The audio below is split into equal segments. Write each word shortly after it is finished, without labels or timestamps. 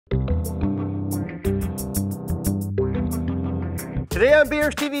Today on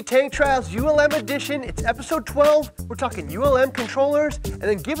BRStv Tank Trials ULM edition, it's episode 12. We're talking ULM controllers and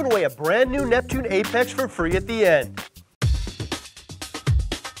then giving away a brand new Neptune Apex for free at the end.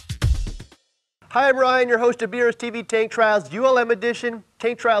 Hi, I'm Ryan, your host of BRStv Tank Trials ULM edition.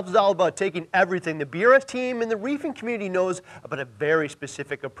 Tank Trials is all about taking everything the BRS team and the reefing community knows about a very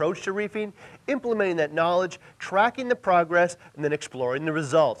specific approach to reefing, implementing that knowledge, tracking the progress, and then exploring the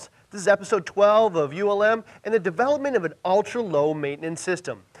results. This is episode 12 of ULM and the development of an ultra-low maintenance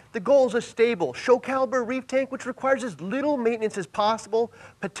system. The goal is a stable, show-caliber reef tank which requires as little maintenance as possible,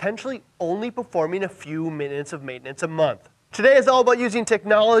 potentially only performing a few minutes of maintenance a month. Today is all about using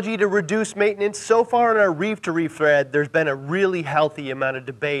technology to reduce maintenance. So far in our reef-to-reef thread, there's been a really healthy amount of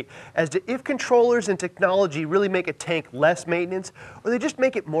debate as to if controllers and technology really make a tank less maintenance or they just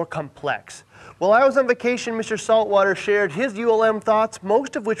make it more complex. While I was on vacation, Mr. Saltwater shared his ULM thoughts,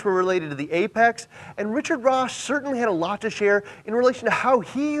 most of which were related to the Apex, and Richard Ross certainly had a lot to share in relation to how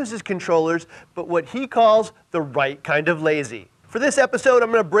he uses controllers, but what he calls the right kind of lazy. For this episode,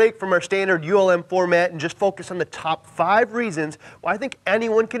 I'm going to break from our standard ULM format and just focus on the top 5 reasons why I think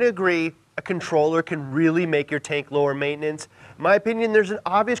anyone can agree a controller can really make your tank lower maintenance. In my opinion, there's an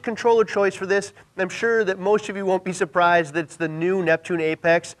obvious controller choice for this, and I'm sure that most of you won't be surprised that it's the new Neptune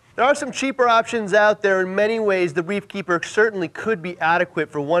Apex. There are some cheaper options out there. In many ways, the Reef Keeper certainly could be adequate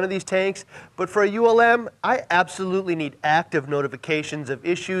for one of these tanks, but for a ULM, I absolutely need active notifications of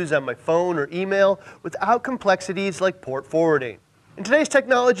issues on my phone or email without complexities like port forwarding. In today's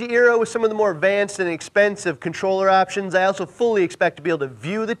technology era, with some of the more advanced and expensive controller options, I also fully expect to be able to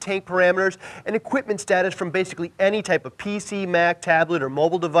view the tank parameters and equipment status from basically any type of PC, Mac, tablet, or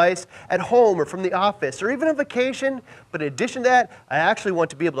mobile device at home or from the office or even on vacation. But in addition to that, I actually want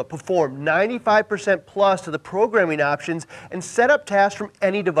to be able to perform 95% plus to the programming options and set up tasks from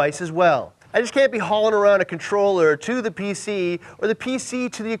any device as well. I just can't be hauling around a controller to the PC or the PC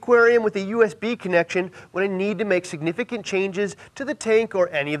to the aquarium with a USB connection when I need to make significant changes to the tank or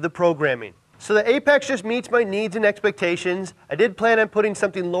any of the programming. So the Apex just meets my needs and expectations. I did plan on putting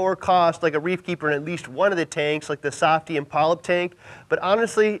something lower cost like a Reef Keeper in at least one of the tanks like the Softy and Polyp tank, but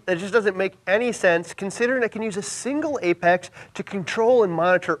honestly that just doesn't make any sense considering I can use a single Apex to control and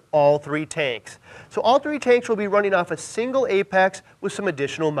monitor all 3 tanks. So all 3 tanks will be running off a single Apex with some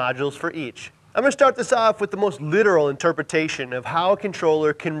additional modules for each. I'm going to start this off with the most literal interpretation of how a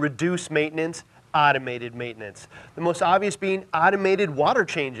controller can reduce maintenance. Automated maintenance. The most obvious being automated water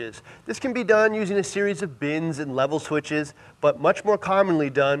changes. This can be done using a series of bins and level switches, but much more commonly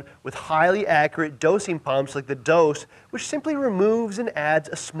done with highly accurate dosing pumps like the Dose, which simply removes and adds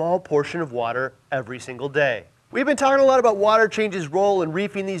a small portion of water every single day. We've been talking a lot about water changes' role in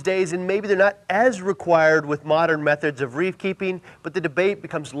reefing these days, and maybe they're not as required with modern methods of reef keeping, but the debate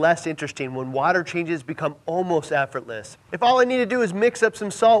becomes less interesting when water changes become almost effortless. If all I need to do is mix up some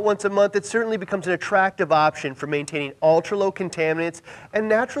salt once a month, it certainly becomes an attractive option for maintaining ultra-low contaminants and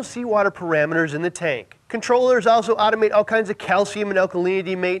natural seawater parameters in the tank. Controllers also automate all kinds of calcium and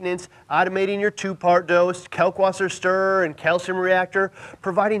alkalinity maintenance, automating your 2-part dose, kalkwasser stirrer, and calcium reactor,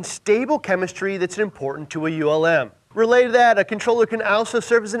 providing stable chemistry that's important to a ULM. Related to that, a controller can also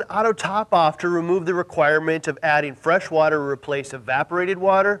serve as an auto top-off to remove the requirement of adding fresh water to replace evaporated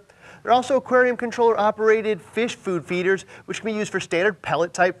water. There are also aquarium controller-operated fish food feeders, which can be used for standard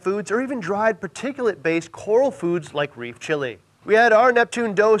pellet-type foods or even dried particulate-based coral foods like reef chili. We had our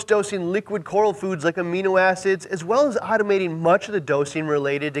Neptune Dose dosing liquid coral foods like amino acids, as well as automating much of the dosing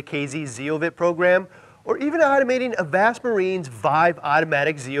related to KZ's Zeovit program, or even automating Avast Marine's Vive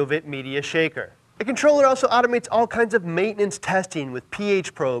automatic Zeovit media shaker. The controller also automates all kinds of maintenance testing with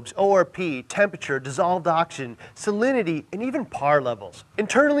pH probes, ORP, temperature, dissolved oxygen, salinity, and even PAR levels.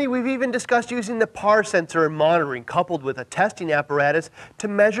 Internally, we've even discussed using the PAR sensor and monitoring coupled with a testing apparatus to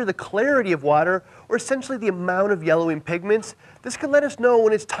measure the clarity of water, or essentially the amount of yellowing pigments. This can let us know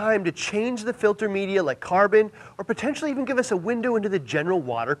when it's time to change the filter media like carbon, or potentially even give us a window into the general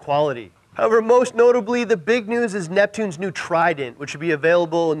water quality. However, most notably, the big news is Neptune's new Trident, which should be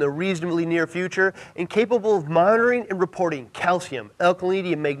available in the reasonably near future and capable of monitoring and reporting calcium,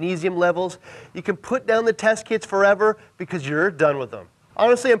 alkalinity, and magnesium levels. You can put down the test kits forever because you're done with them.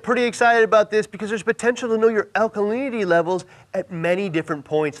 Honestly, I'm pretty excited about this because there's potential to know your alkalinity levels at many different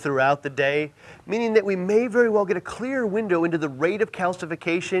points throughout the day, meaning that we may very well get a clear window into the rate of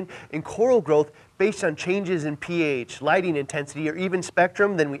calcification and coral growth based on changes in pH, lighting intensity, or even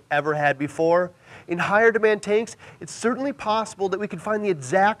spectrum than we ever had before. In higher demand tanks, it's certainly possible that we could find the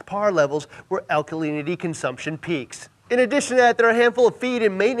exact PAR levels where alkalinity consumption peaks. In addition to that, there are a handful of feed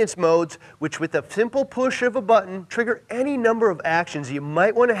and maintenance modes, which with a simple push of a button, trigger any number of actions you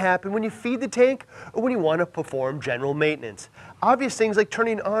might want to happen when you feed the tank or when you want to perform general maintenance. Obvious things like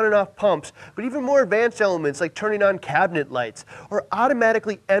turning on and off pumps, but even more advanced elements like turning on cabinet lights or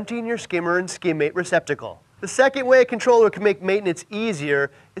automatically emptying your skimmer and skimmate receptacle. The second way a controller can make maintenance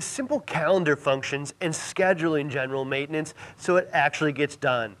easier is simple calendar functions and scheduling general maintenance so it actually gets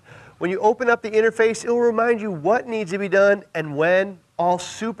done. When you open up the interface, it will remind you what needs to be done and when, all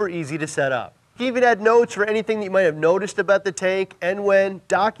super easy to set up. You can even add notes for anything that you might have noticed about the tank and when,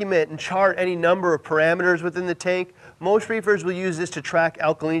 document and chart any number of parameters within the tank. Most reefers will use this to track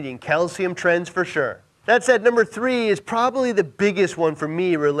alkalinity and calcium trends for sure. That said, number 3 is probably the biggest one for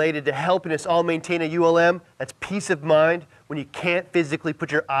me related to helping us all maintain a ULM. That's peace of mind when you can't physically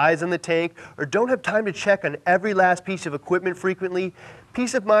put your eyes on the tank or don't have time to check on every last piece of equipment frequently.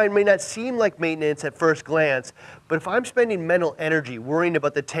 Peace of mind may not seem like maintenance at first glance, but if I'm spending mental energy worrying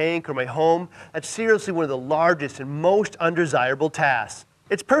about the tank or my home, that's seriously one of the largest and most undesirable tasks.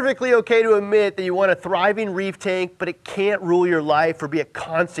 It's perfectly okay to admit that you want a thriving reef tank, but it can't rule your life or be a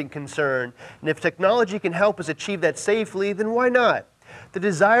constant concern. And if technology can help us achieve that safely, then why not? The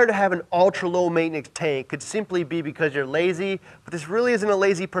desire to have an ultra-low maintenance tank could simply be because you're lazy, but this really isn't a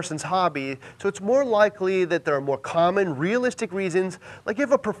lazy person's hobby, so it's more likely that there are more common, realistic reasons, like you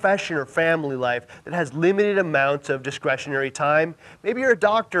have a profession or family life that has limited amounts of discretionary time. Maybe you're a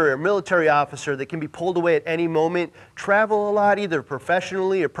doctor or a military officer that can be pulled away at any moment, travel a lot either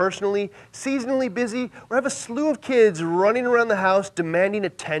professionally or personally, seasonally busy, or have a slew of kids running around the house demanding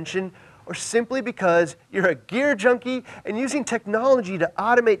attention, or simply because you're a gear junkie and using technology to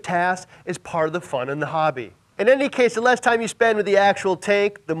automate tasks is part of the fun and the hobby. In any case, the less time you spend with the actual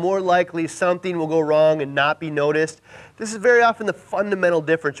tank, the more likely something will go wrong and not be noticed. This is very often the fundamental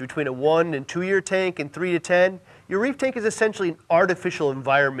difference between a 1 and 2 year tank and 3 to 10. Your reef tank is essentially an artificial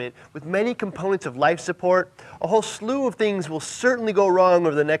environment with many components of life support. A whole slew of things will certainly go wrong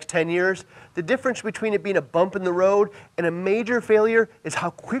over the next 10 years. The difference between it being a bump in the road and a major failure is how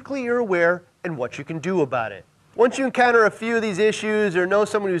quickly you're aware and what you can do about it. Once you encounter a few of these issues or know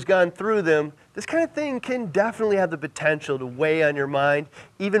someone who's gone through them, this kind of thing can definitely have the potential to weigh on your mind,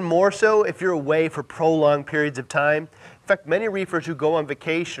 even more so if you're away for prolonged periods of time. In fact, many reefers who go on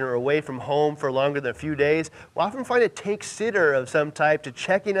vacation or away from home for longer than a few days will often find a tank sitter of some type to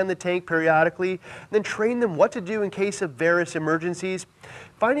check in on the tank periodically and then train them what to do in case of various emergencies.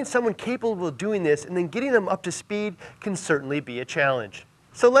 Finding someone capable of doing this and then getting them up to speed can certainly be a challenge.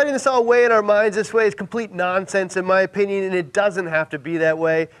 So letting this all weigh in our minds this way is complete nonsense in my opinion, and it doesn't have to be that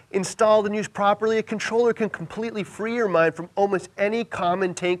way. Installed and used properly, a controller can completely free your mind from almost any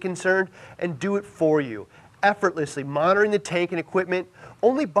common tank concern and do it for you, effortlessly monitoring the tank and equipment,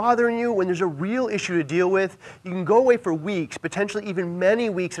 only bothering you when there's a real issue to deal with. You can go away for weeks, potentially even many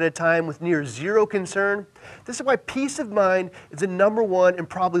weeks at a time with near zero concern. This is why peace of mind is the #1 and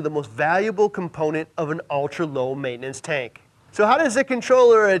probably the most valuable component of an ultra-low maintenance tank. So how does the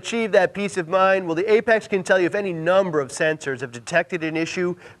controller achieve that peace of mind? Well, the Apex can tell you if any number of sensors have detected an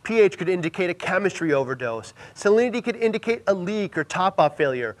issue. pH could indicate a chemistry overdose. Salinity could indicate a leak or top-off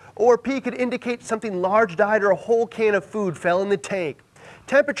failure. Or P could indicate something large died or a whole can of food fell in the tank.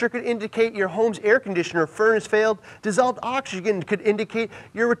 Temperature could indicate your home's air conditioner or furnace failed. Dissolved oxygen could indicate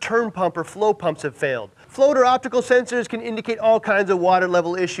your return pump or flow pumps have failed. Float or optical sensors can indicate all kinds of water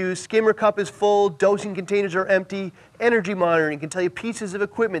level issues. Skimmer cup is full, dosing containers are empty. Energy monitoring can tell you pieces of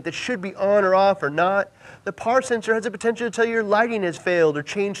equipment that should be on or off or not. The PAR sensor has the potential to tell you your lighting has failed or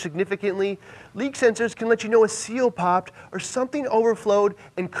changed significantly. Leak sensors can let you know a seal popped or something overflowed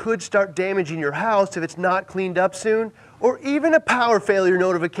and could start damaging your house if it's not cleaned up soon. Or even a power failure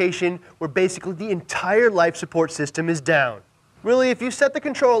notification where basically the entire life support system is down. Really, if you set the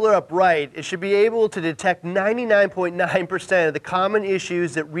controller up right, it should be able to detect 99.9% of the common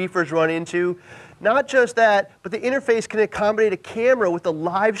issues that reefers run into. Not just that, but the interface can accommodate a camera with a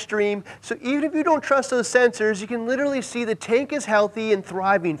live stream, so even if you don't trust those sensors, you can literally see the tank is healthy and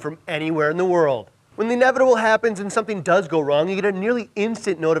thriving from anywhere in the world. When the inevitable happens and something does go wrong, you get a nearly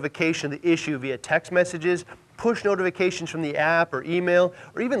instant notification of the issue via text messages, push notifications from the app or email,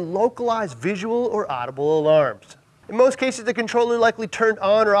 or even localized visual or audible alarms. In most cases, the controller likely turned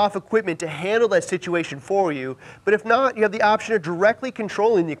on or off equipment to handle that situation for you, but if not, you have the option of directly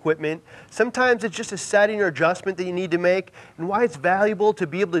controlling the equipment. Sometimes it's just a setting or adjustment that you need to make, and why it's valuable to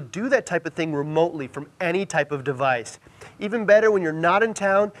be able to do that type of thing remotely from any type of device. Even better, when you're not in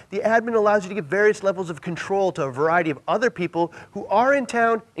town, the admin allows you to give various levels of control to a variety of other people who are in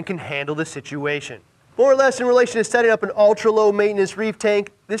town and can handle the situation. More or less in relation to setting up an ultra-low maintenance reef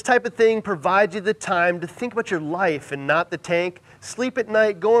tank, this type of thing provides you the time to think about your life and not the tank. Sleep at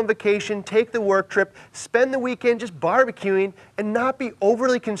night, go on vacation, take the work trip, spend the weekend just barbecuing, and not be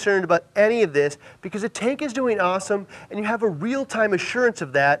overly concerned about any of this because the tank is doing awesome and you have a real-time assurance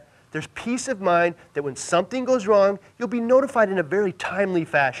of that. There's peace of mind that when something goes wrong, you'll be notified in a very timely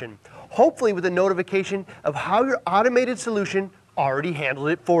fashion, hopefully with a notification of how your automated solution already handled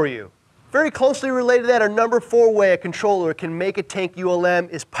it for you. Very closely related to that, our number 4 way a controller can make a tank ULM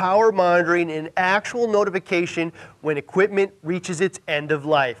is power monitoring and actual notification when equipment reaches its end of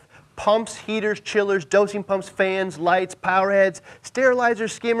life. Pumps, heaters, chillers, dosing pumps, fans, lights, power heads, sterilizers,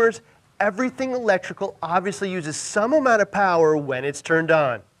 skimmers, everything electrical obviously uses some amount of power when it's turned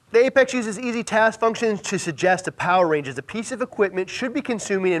on. The Apex uses easy task functions to suggest the power ranges a piece of equipment should be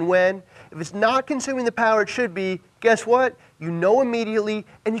consuming and when. If it's not consuming the power it should be, guess what? You know immediately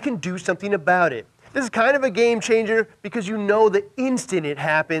and you can do something about it. This is kind of a game changer because you know the instant it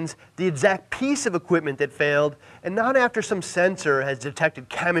happens, the exact piece of equipment that failed, and not after some sensor has detected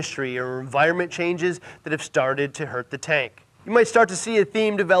chemistry or environment changes that have started to hurt the tank. You might start to see a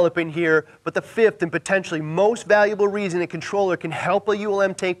theme developing here, but the 5th and potentially most valuable reason a controller can help a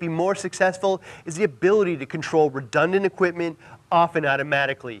ULM tank be more successful is the ability to control redundant equipment, often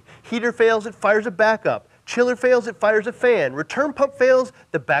automatically. Heater fails, it fires a backup. Chiller fails, it fires a fan. Return pump fails,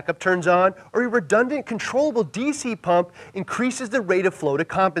 the backup turns on, or a redundant controllable DC pump increases the rate of flow to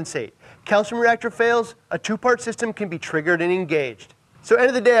compensate. Calcium reactor fails, a 2-part system can be triggered and engaged. So end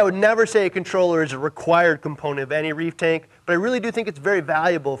of the day, I would never say a controller is a required component of any reef tank, but I really do think it's very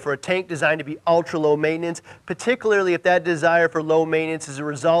valuable for a tank designed to be ultra low maintenance, particularly if that desire for low maintenance is a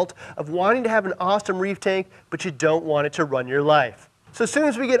result of wanting to have an awesome reef tank, but you don't want it to run your life. So as soon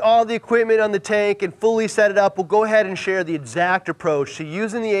as we get all the equipment on the tank and fully set it up, we'll go ahead and share the exact approach to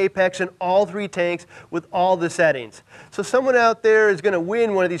using the Apex in all 3 tanks with all the settings. So someone out there is going to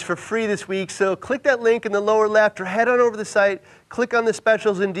win one of these for free this week, so click that link in the lower left or head on over to the site, click on the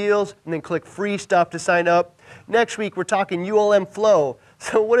specials and deals, and then click free stuff to sign up. Next week we're talking ULM flow.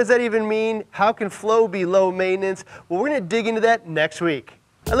 So what does that even mean? How can flow be low maintenance? Well, we're going to dig into that next week.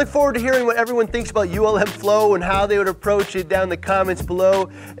 I look forward to hearing what everyone thinks about ULM flow and how they would approach it down in the comments below,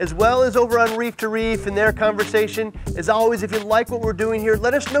 as well as over on Reef to Reef and their conversation. As always, if you like what we're doing here,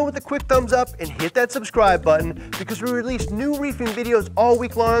 let us know with a quick thumbs up and hit that subscribe button because we release new reefing videos all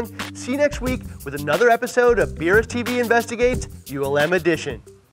week long. See you next week with another episode of BRStv Investigates ULM Edition.